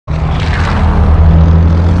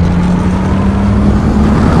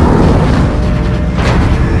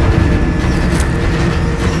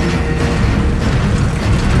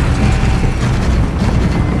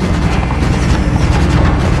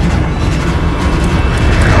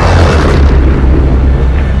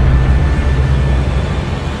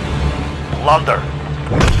plunder.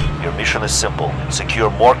 Your mission is simple. Secure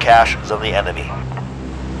more cash than the enemy.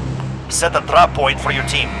 Set a drop point for your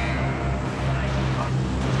team.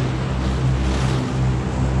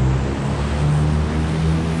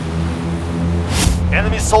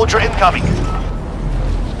 Enemy soldier incoming.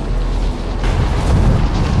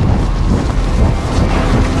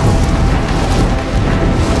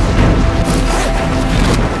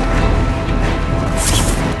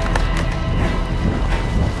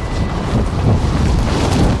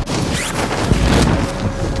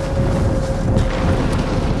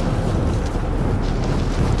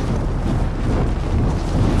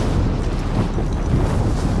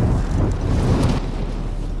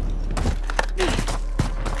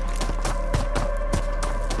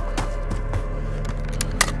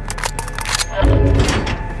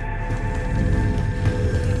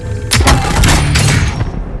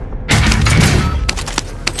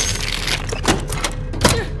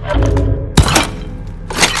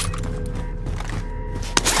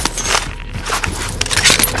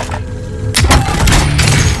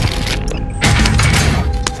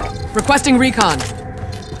 Requesting recon.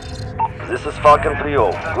 This is Falcon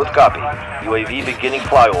 3-0. Good copy. UAV beginning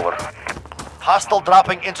flyover. Hostile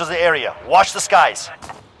dropping into the area. Watch the skies.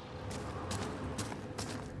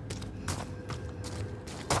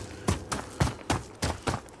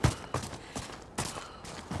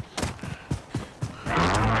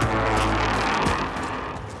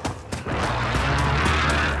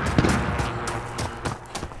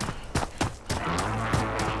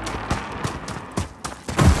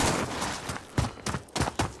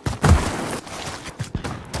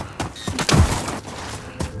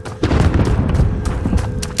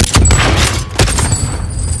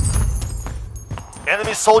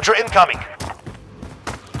 Enemy soldier incoming.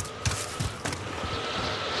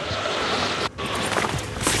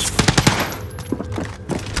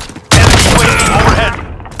 Enemy UAV overhead.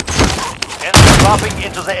 Enemy dropping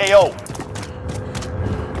into the AO.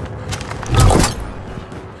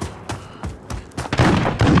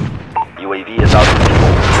 UAV is out of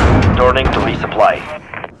control. Turning to resupply.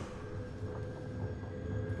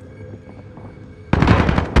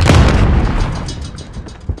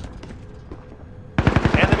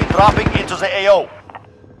 Dropping into the AO.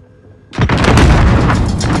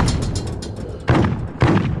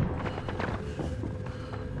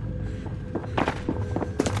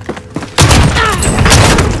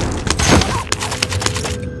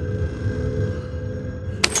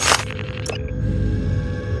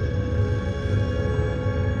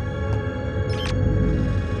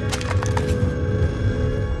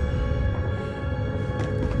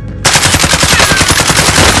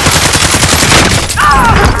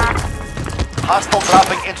 Hostile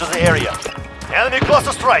dropping into the area. Enemy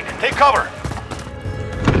cluster strike. Take cover.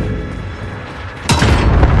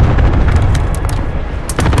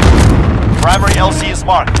 Primary LC is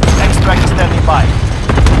marked. Extract standing by.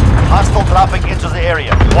 Hostile dropping into the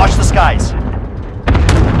area. Watch the skies.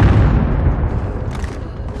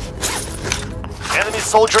 Enemy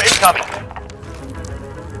soldier incoming.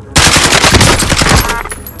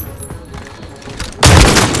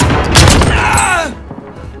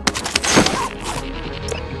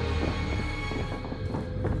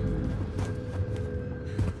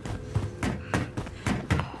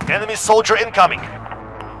 Enemy soldier incoming.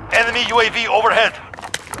 Enemy UAV overhead.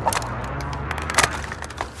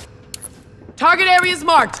 Target area is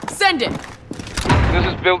marked. Send it. This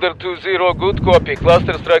is Builder 2-0. Good copy.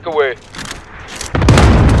 Cluster strike away.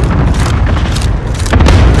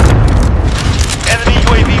 Enemy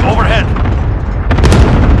UAV overhead.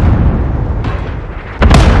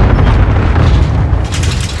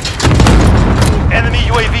 Enemy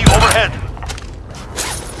UAV overhead.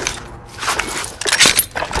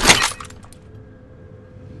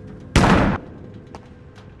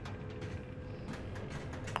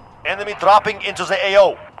 Enemy dropping into the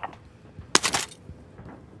AO.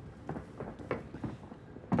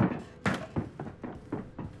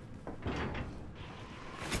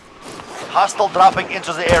 Hostile dropping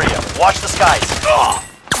into the area. Watch the skies.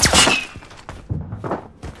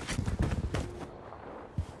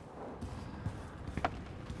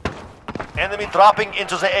 Enemy dropping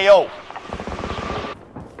into the AO.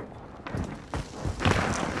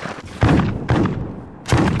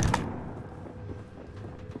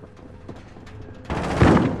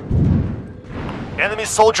 Enemy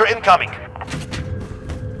soldier incoming.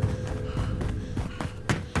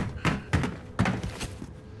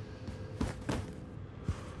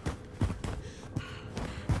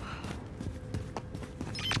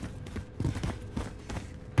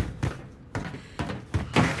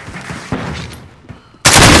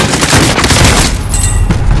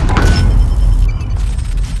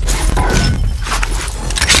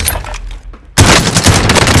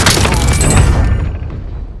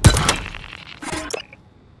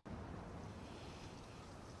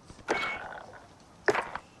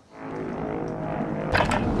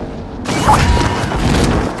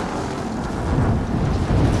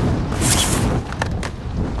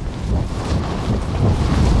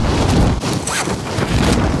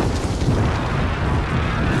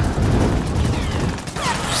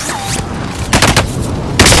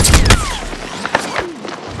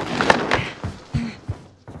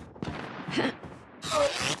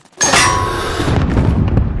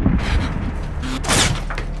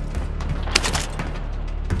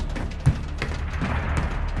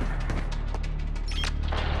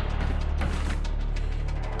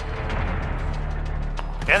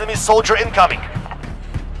 soldier incoming.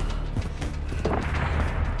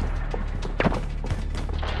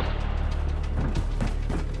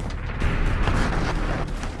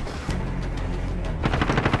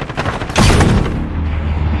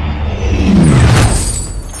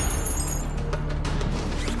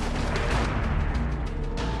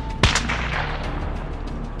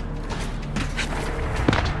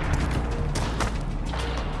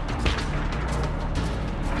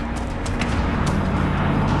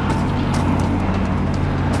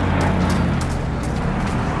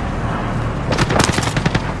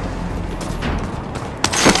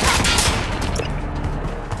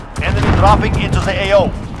 Dropping into the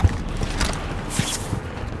AO.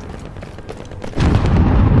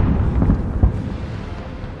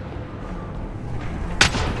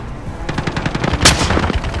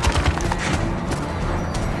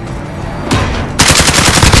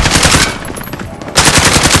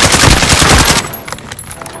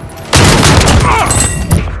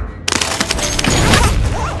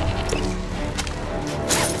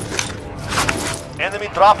 Enemy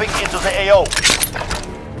dropping into the AO.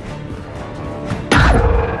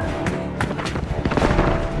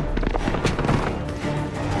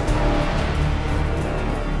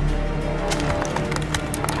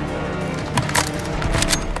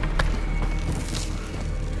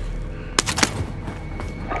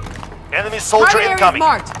 Enemy soldier Target area incoming.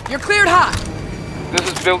 marked. You're cleared hot.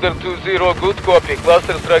 This is Builder 2-0, good copy.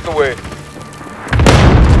 Cluster strike away.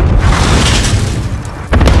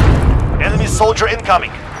 Enemy soldier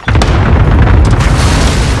incoming.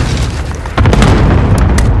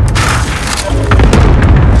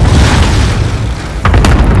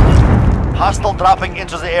 Hostile dropping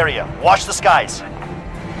into the area. Watch the skies.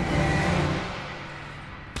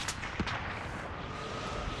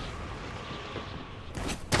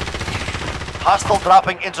 Hostile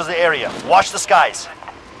dropping into the area. Watch the skies.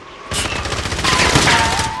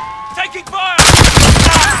 Taking fire!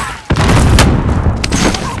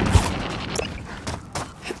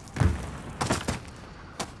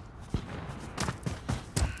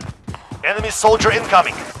 Enemy soldier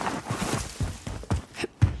incoming.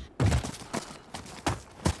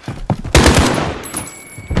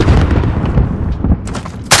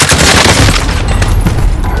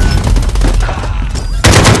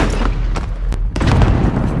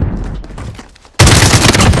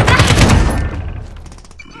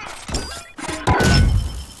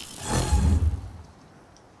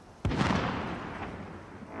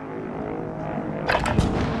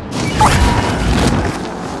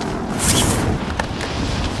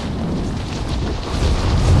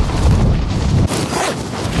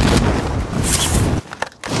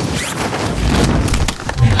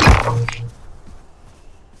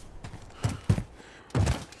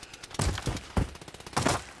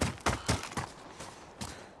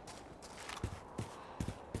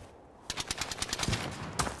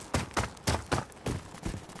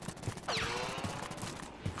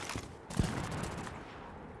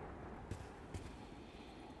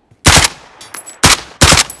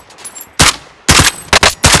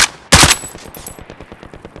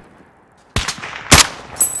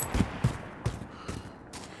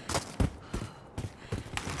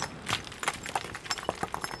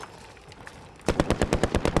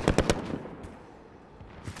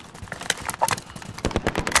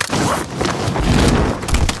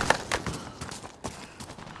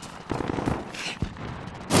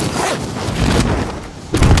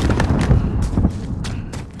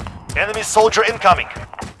 Enemy soldier incoming.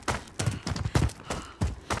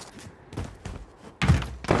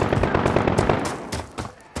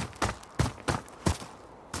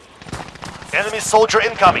 Enemy soldier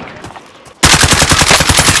incoming.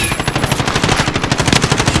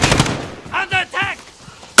 Under attack!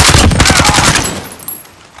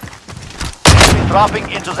 Enemy dropping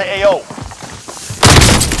into the AO.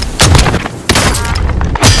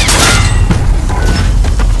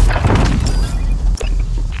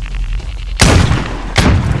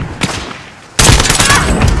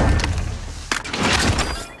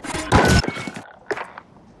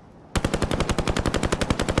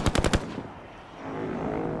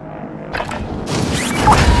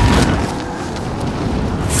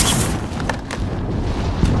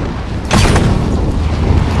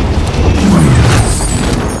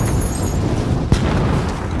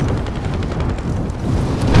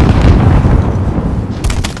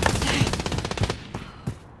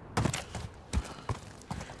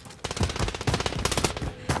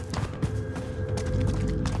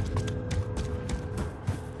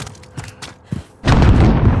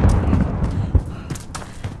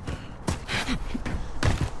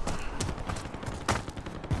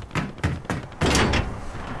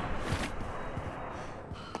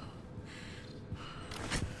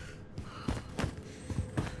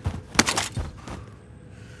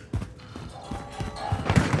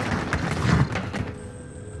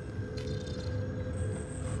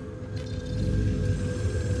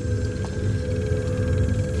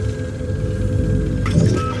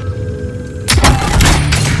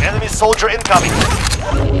 soldier incoming.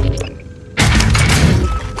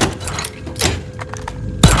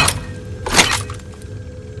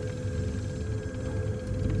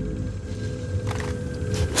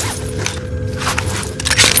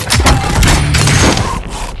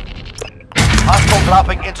 Hostile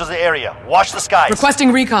dropping into the area. Watch the skies.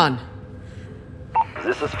 Requesting recon.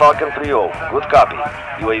 This is Falcon 3-0. Good copy.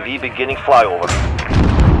 UAV beginning flyover.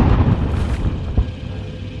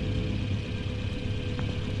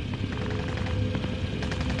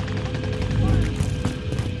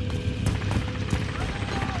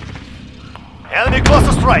 Enemy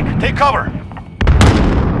cluster strike. Take cover.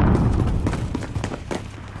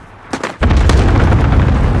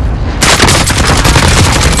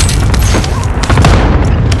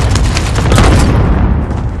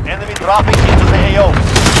 Enemy dropping into the AO.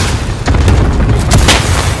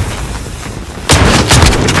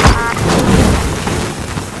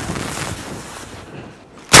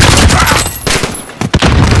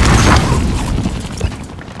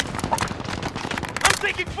 I'm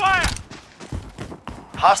taking fire!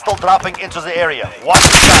 Hostile dropping into the area. Watch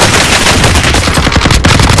the sky.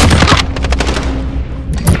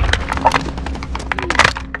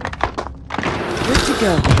 Where'd you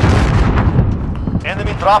go?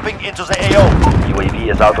 Enemy dropping into the AO.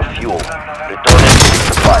 UAV is out of fuel. Returning to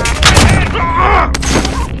resupply.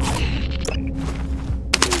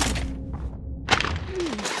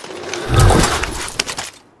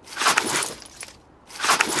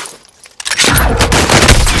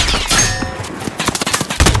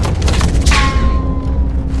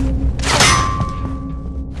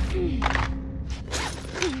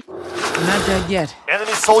 I'm not dead yet.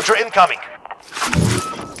 Enemy soldier incoming.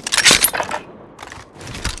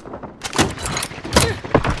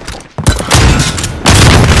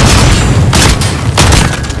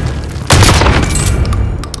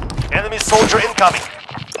 Enemy soldier incoming.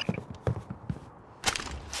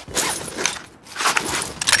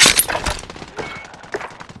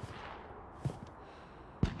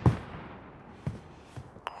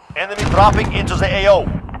 Enemy dropping into the AO.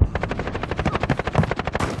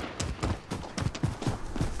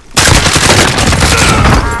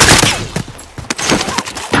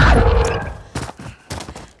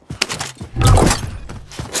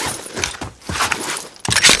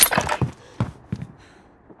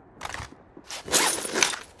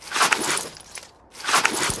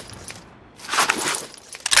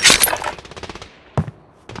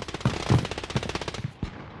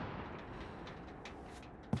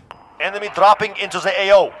 Enemy dropping into the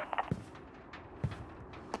AO.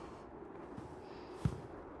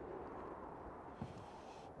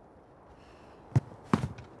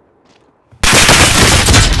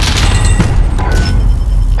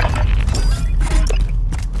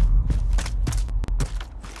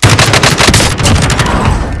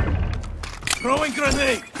 Throwing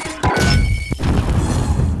grenade!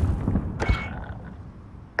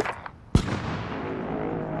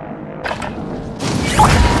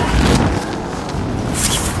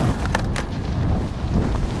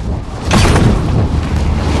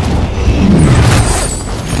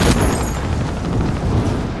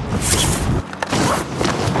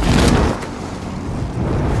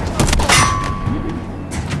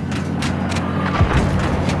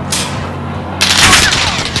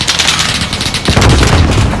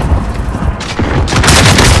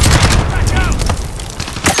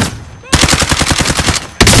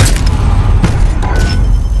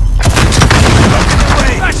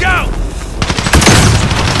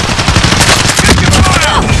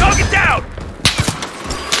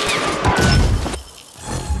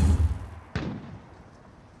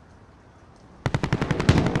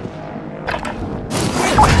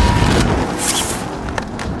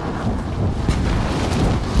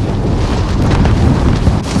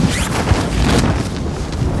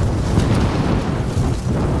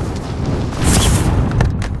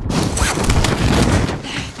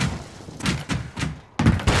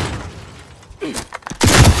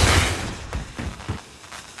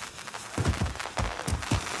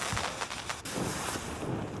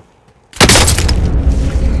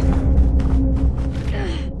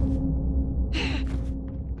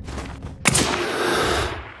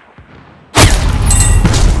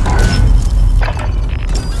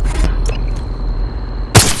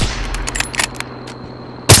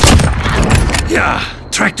 Yeah,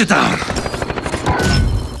 tracked it down.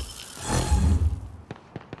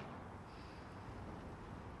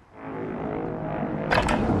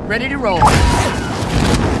 Ready to roll.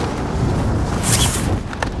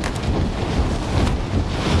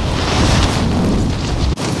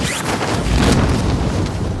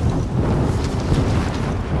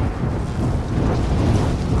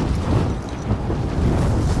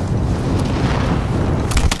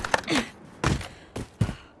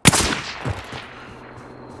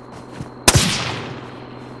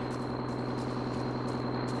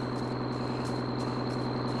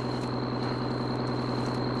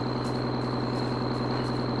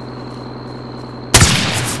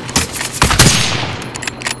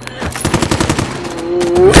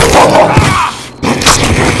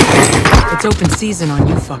 It's open season on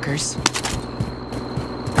you fuckers.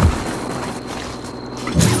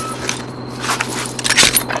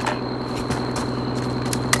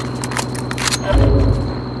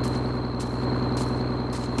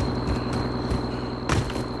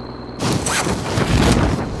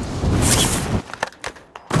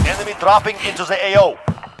 Enemy dropping into the AO.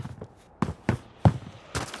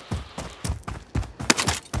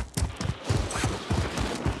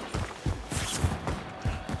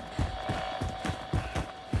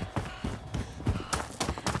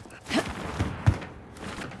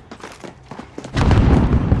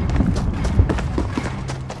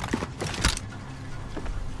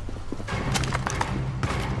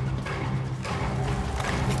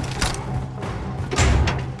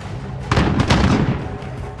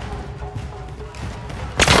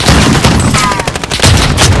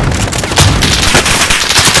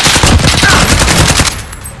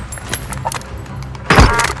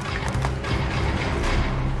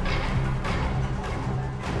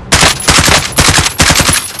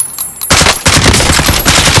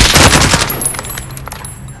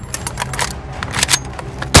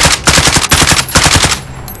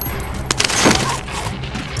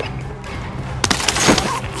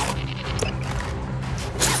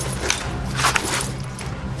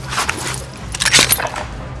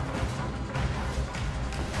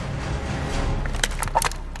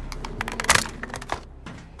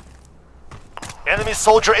 Enemy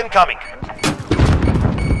soldier incoming.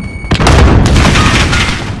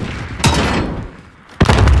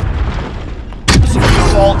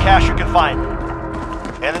 Secure all cash you can find.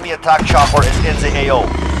 Enemy attack chopper is in the AO.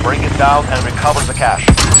 Bring it down and recover the cash.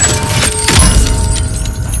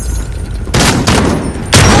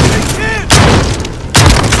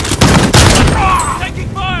 Taking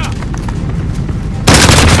fire!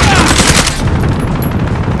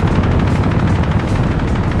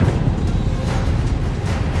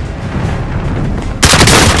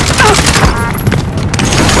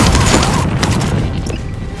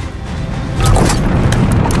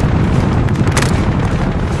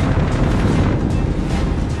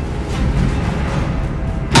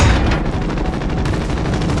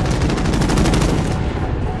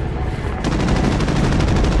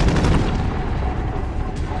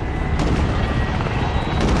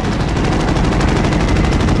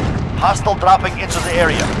 Hostile dropping into the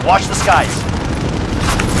area. Watch the skies.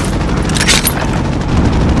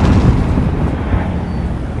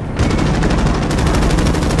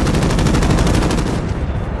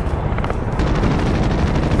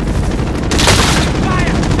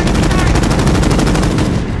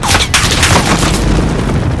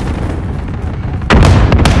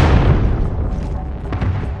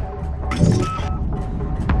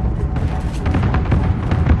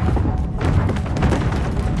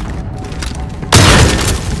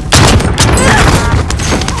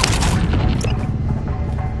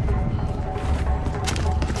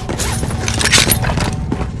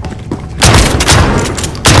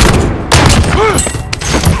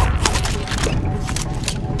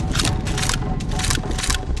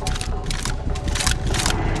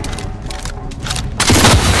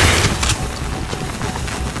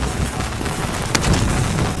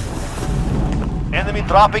 Enemy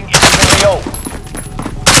dropping into the AO.